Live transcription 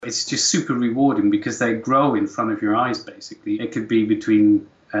It's just super rewarding because they grow in front of your eyes, basically. It could be between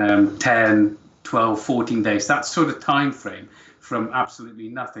 10, 12, 14 days, that sort of time frame, from absolutely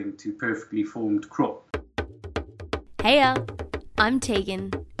nothing to perfectly formed crop. Heya, I'm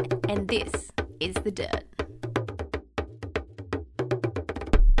Tegan, and this is The Dirt.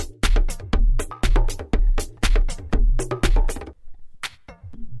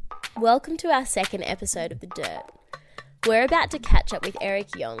 Welcome to our second episode of The Dirt. We're about to catch up with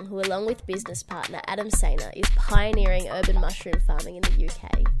Eric Young, who along with business partner Adam Sainer is pioneering urban mushroom farming in the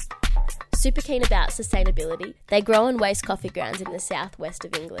UK. Super keen about sustainability, they grow on waste coffee grounds in the southwest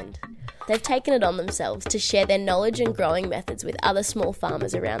of England. They've taken it on themselves to share their knowledge and growing methods with other small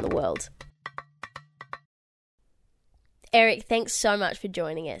farmers around the world. Eric, thanks so much for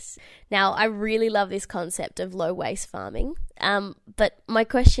joining us. Now, I really love this concept of low waste farming, but my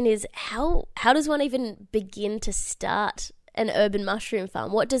question is, how does one even begin to start an urban mushroom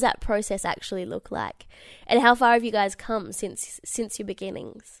farm? What does that process actually look like? And how far have you guys come since your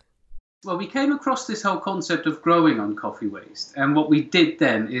beginnings? Well, we came across this whole concept of growing on coffee waste, and what we did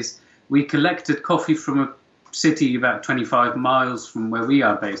then is we collected coffee from a city about 25 miles from where we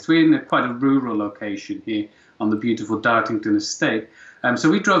are based. We're in quite a rural location here on the beautiful Dartington estate. So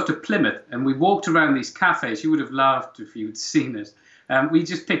we drove to Plymouth and we walked around these cafes. You would have laughed if you had seen us. We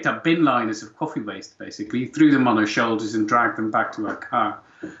just picked up bin liners of coffee waste, basically, threw them on our shoulders and dragged them back to our car,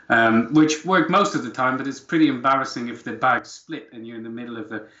 which worked most of the time, but it's pretty embarrassing if the bags split and you're in the middle of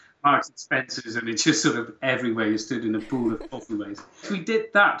the Marks and Spencers and it's just sort of everywhere. You stood in a pool of coffee waste. We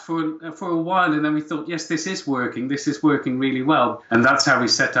did that for a while, and then we thought, yes, this is working really well. And that's how we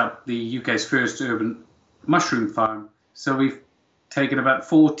set up the UK's first urban mushroom farm. So we've taken about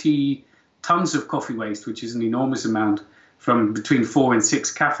 40 tons of coffee waste, which is an enormous amount, from between 4 and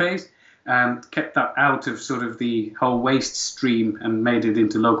 6 cafes, and kept that out of sort of the whole waste stream and made it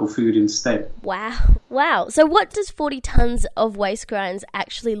into local food instead. Wow. So what does 40 tons of waste grinds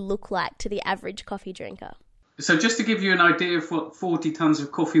actually look like to the average coffee drinker? So just to give you an idea of what 40 tons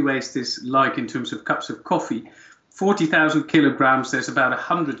of coffee waste is like in terms of cups of coffee, 40,000 kilograms, there's about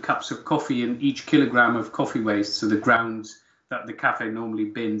 100 cups of coffee in each kilogram of coffee waste, so the grounds that the cafe normally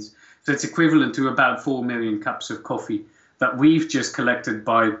bins. So it's equivalent to about 4 million cups of coffee that we've just collected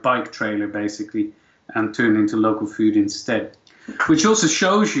by bike trailer, basically, and turned into local food instead. Which also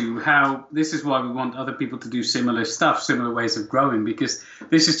shows you how, this is why we want other people to do similar stuff, similar ways of growing, because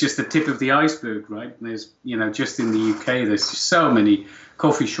this is just the tip of the iceberg, right? There's, just in the UK, there's so many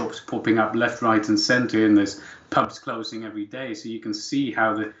coffee shops popping up left, right and centre, and there's pubs closing every day. So you can see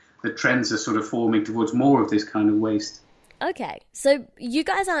how the trends are sort of forming towards more of this kind of waste. Okay, so you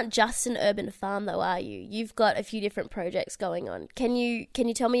guys aren't just an urban farm though, are you? You've got a few different projects going on. Can you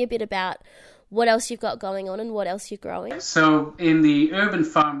tell me a bit about what else you've got going on and what else you're growing? So in the urban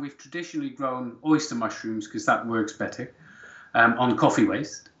farm, we've traditionally grown oyster mushrooms because that works better on coffee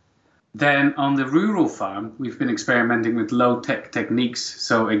waste. Then on the rural farm, we've been experimenting with low-tech techniques.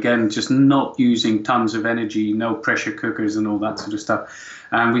 So again, just not using tons of energy, no pressure cookers and all that sort of stuff.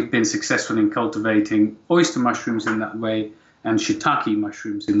 And we've been successful in cultivating oyster mushrooms in that way and shiitake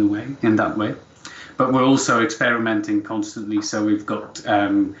mushrooms in that way. But we're also experimenting constantly. So we've got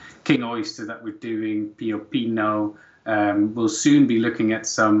king oyster that we're doing, Pio Pino. We'll soon be looking at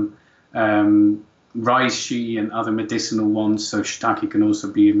some reishi and other medicinal ones, so shiitake can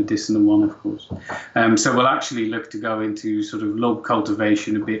also be a medicinal one, of course. So we'll actually look to go into sort of low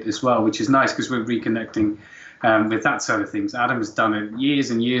cultivation a bit as well, which is nice because we're reconnecting with that side of things. Adam has done it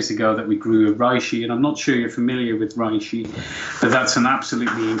years and years ago that we grew a reishi, and I'm not sure you're familiar with reishi, but that's an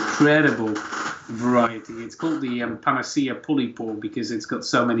absolutely incredible variety. It's called the Panacea polypore because it's got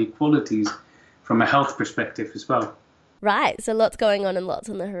so many qualities from a health perspective as well. Right, so lots going on and lots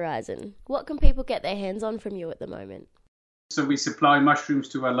on the horizon. What can people get their hands on from you at the moment? So we supply mushrooms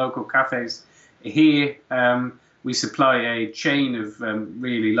to our local cafes here. We supply a chain of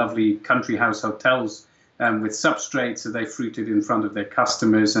really lovely country house hotels with substrate, so they fruit it in front of their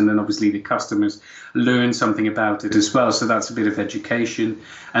customers, and then obviously the customers learn something about it as well. So that's a bit of education.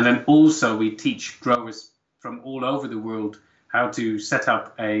 And then also we teach growers from all over the world how to set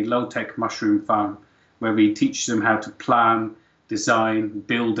up a low-tech mushroom farm, where we teach them how to plan, design,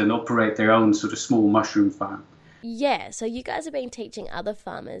 build and operate their own sort of small mushroom farm. Yeah, so you guys have been teaching other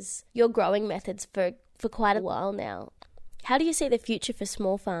farmers your growing methods for quite a while now. How do you see the future for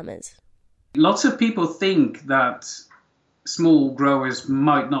small farmers? Lots of people think that small growers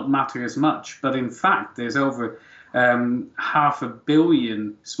might not matter as much, but in fact there's over 500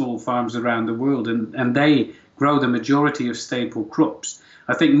 million small farms around the world, and they grow the majority of staple crops.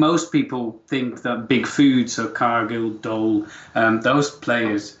 I think most people think that big foods, so Cargill, Dole, those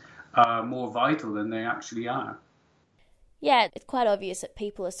players are more vital than they actually are. Yeah, it's quite obvious that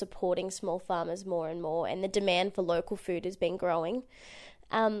people are supporting small farmers more and more, and the demand for local food has been growing.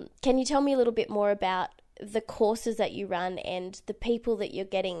 Can you tell me a little bit more about the courses that you run and the people that you're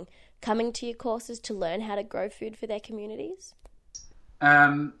getting coming to your courses to learn how to grow food for their communities?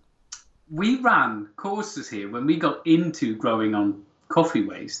 We ran courses here when we got into growing on coffee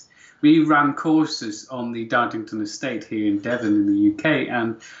waste. We ran courses on the Dartington estate here in Devon in the UK,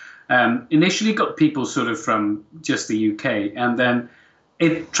 and initially got people sort of from just the UK, and then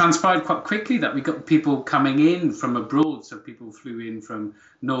it transpired quite quickly that we got people coming in from abroad. So people flew in from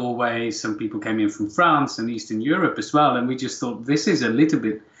Norway, some people came in from France and Eastern Europe as well, and we just thought this is a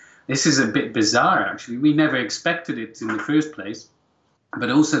bit bizarre actually. We never expected it in the first place. But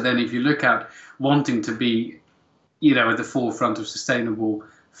also then if you look at wanting to be, at the forefront of sustainable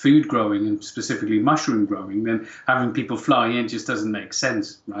food growing and specifically mushroom growing, then having people fly in just doesn't make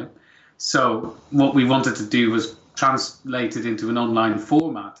sense, right? So what we wanted to do was translate it into an online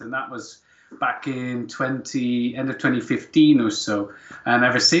format, and that was back in end of 2015 or so. And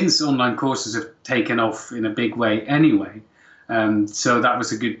ever since, online courses have taken off in a big way anyway. So that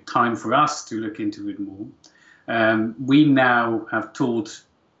was a good time for us to look into it more. We now have taught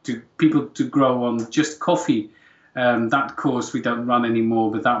to people to grow on just coffee. That course we don't run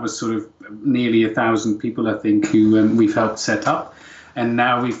anymore, but that was sort of nearly 1,000 people, I think, who we've helped set up. And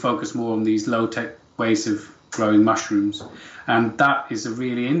now we focus more on these low-tech ways of growing mushrooms. And that is a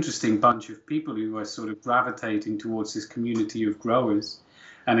really interesting bunch of people who are sort of gravitating towards this community of growers.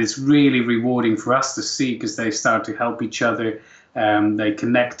 And it's really rewarding for us to see because they start to help each other. They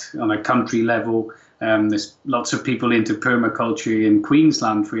connect on a country level. There's lots of people into permaculture in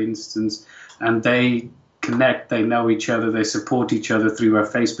Queensland, for instance, and they connect, they know each other, they support each other through our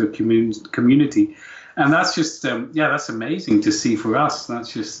Facebook community. And that's just, that's amazing to see for us.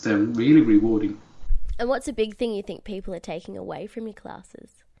 That's just really rewarding. And what's a big thing you think people are taking away from your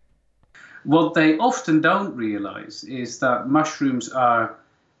classes? What they often don't realise is that mushrooms are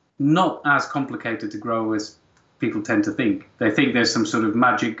not as complicated to grow as people tend to think. They think there's some sort of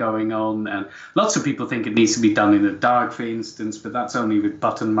magic going on, and lots of people think it needs to be done in the dark, for instance, but that's only with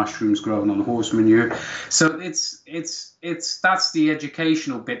button mushrooms grown on horse manure. So that's the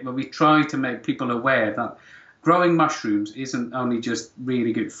educational bit where we try to make people aware that growing mushrooms isn't only just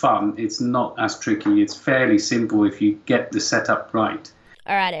really good fun, it's not as tricky. It's fairly simple if you get the setup right.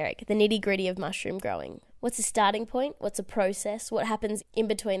 All right, Eric, the nitty-gritty of mushroom growing. What's the starting point? What's a process? What happens in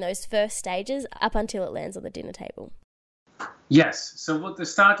between those first stages up until it lands on the dinner table? Yes. So what the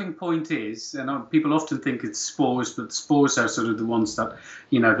starting point is, and people often think it's spores, but spores are sort of the ones that,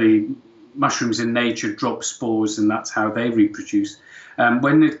 the mushrooms in nature drop spores, and that's how they reproduce.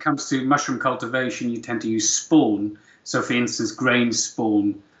 When it comes to mushroom cultivation, you tend to use spawn. So, for instance, grain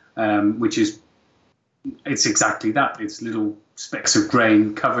spawn, it's exactly that. It's little specks of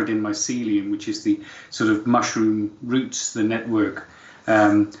grain covered in mycelium, which is the sort of mushroom roots, the network.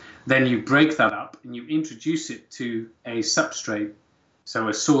 Then you break that up and you introduce it to a substrate, so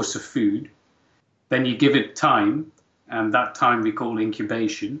a source of food. Then you give it time, and that time we call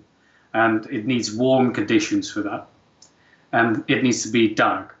incubation, and it needs warm conditions for that. And it needs to be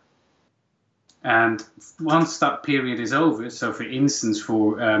dark. And once that period is over, so for instance,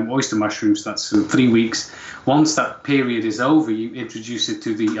 for oyster mushrooms, that's 3 weeks. Once that period is over, you introduce it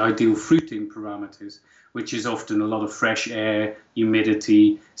to the ideal fruiting parameters, which is often a lot of fresh air,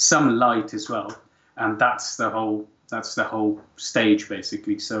 humidity, some light as well. And that's the whole stage,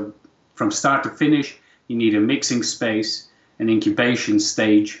 basically. So from start to finish, you need a mixing space, an incubation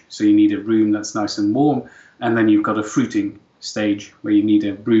stage, so you need a room that's nice and warm, and then you've got a fruiting stage where you need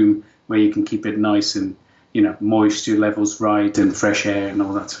a room where you can keep it nice and, moisture levels right and fresh air and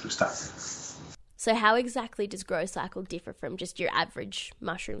all that sort of stuff. So how exactly does GroCycle differ from just your average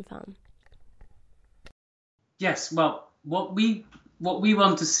mushroom farm? Yes, well, what we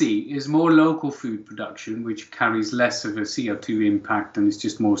want to see is more local food production, which carries less of a CO2 impact and is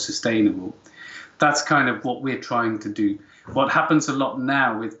just more sustainable. That's kind of what we're trying to do. What happens a lot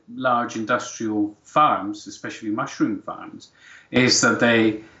now with large industrial farms, especially mushroom farms, is that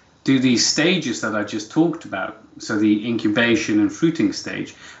they do these stages that I just talked about. So the incubation and fruiting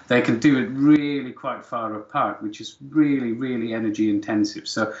stage, they can do it really quite far apart, which is really, really energy intensive.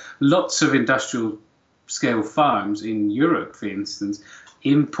 So lots of industrial scale farms in Europe, for instance,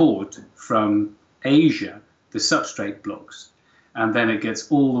 import from Asia the substrate blocks. and then it gets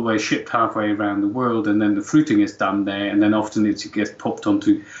all the way shipped halfway around the world, and then the fruiting is done there, and then often it gets popped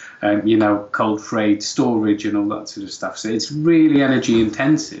onto, cold freight storage and all that sort of stuff. So it's really energy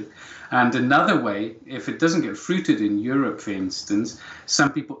intensive. And another way, if it doesn't get fruited in Europe, for instance,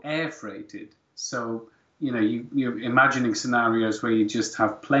 some people air freight it. So, you're imagining scenarios where you just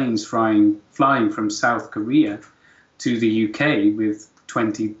have planes flying from South Korea to the UK with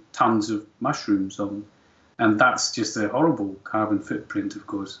 20 tons of mushrooms on. And that's just a horrible carbon footprint, of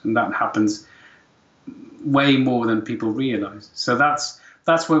course. And that happens way more than people realize. So that's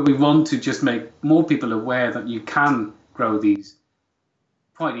where we want to just make more people aware that you can grow these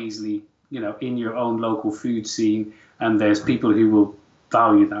quite easily, in your own local food scene. And there's people who will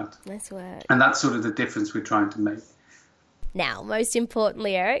value that. Nice work. And that's sort of the difference we're trying to make. Now, most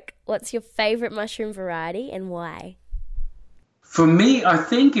importantly, Eric, what's your favourite mushroom variety and why? For me, I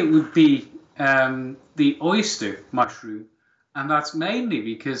think it would be the oyster mushroom, and that's mainly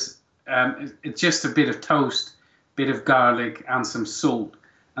because it's just a bit of toast, bit of garlic, and some salt,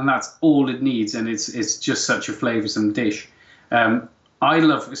 and that's all it needs, and it's just such a flavoursome dish. I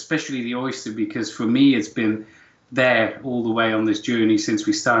love especially the oyster because for me it's been there all the way on this journey since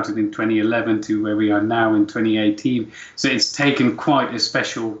we started in 2011 to where we are now in 2018. So it's taken quite a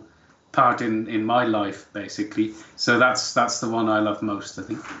special part in my life, basically. So that's the one I love most, I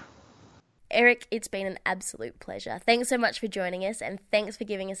think. Eric, it's been an absolute pleasure. Thanks so much for joining us, and thanks for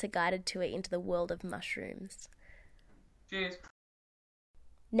giving us a guided tour into the world of mushrooms. Cheers.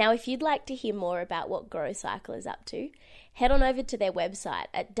 Now, if you'd like to hear more about what GroCycle is up to, head on over to their website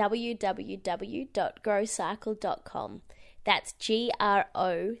at www.grocycle.com. That's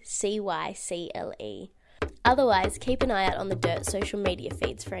GroCycle. Otherwise, keep an eye out on the Dirt social media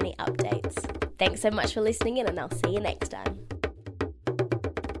feeds for any updates. Thanks so much for listening in, and I'll see you next time.